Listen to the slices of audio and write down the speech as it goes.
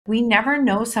We never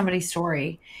know somebody's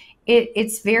story.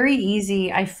 It's very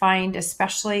easy, I find,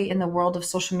 especially in the world of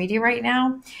social media right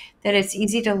now, that it's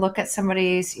easy to look at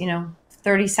somebody's,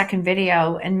 30-second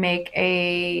video and make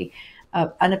an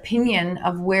opinion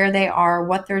of where they are,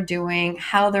 what they're doing,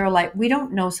 how they're like. We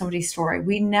don't know somebody's story.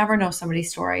 We never know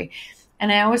somebody's story.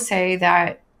 And I always say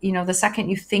that, the second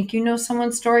you think you know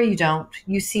someone's story, you don't.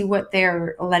 You see what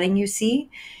they're letting you see.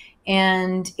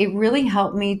 And it really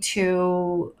helped me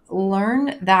to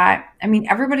learn that, I mean,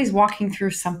 everybody's walking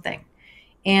through something.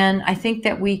 And I think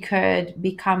that we could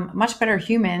become much better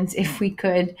humans if we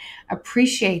could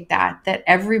appreciate that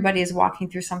everybody is walking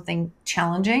through something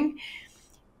challenging.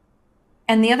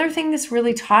 And the other thing this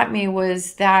really taught me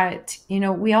was that,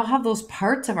 we all have those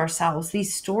parts of ourselves,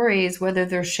 these stories, whether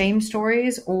they're shame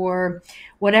stories or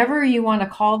whatever you want to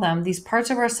call them, these parts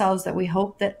of ourselves that we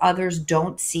hope that others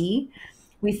don't see.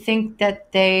 We think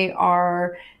that they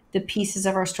are the pieces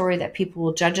of our story that people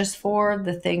will judge us for,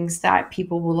 the things that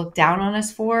people will look down on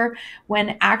us for,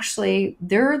 when actually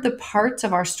they're the parts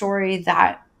of our story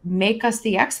that make us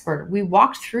the expert. We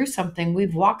walked through something,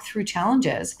 we've walked through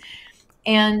challenges,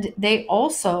 and they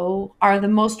also are the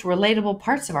most relatable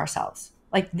parts of ourselves.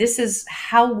 Like, this is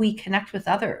how we connect with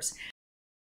others.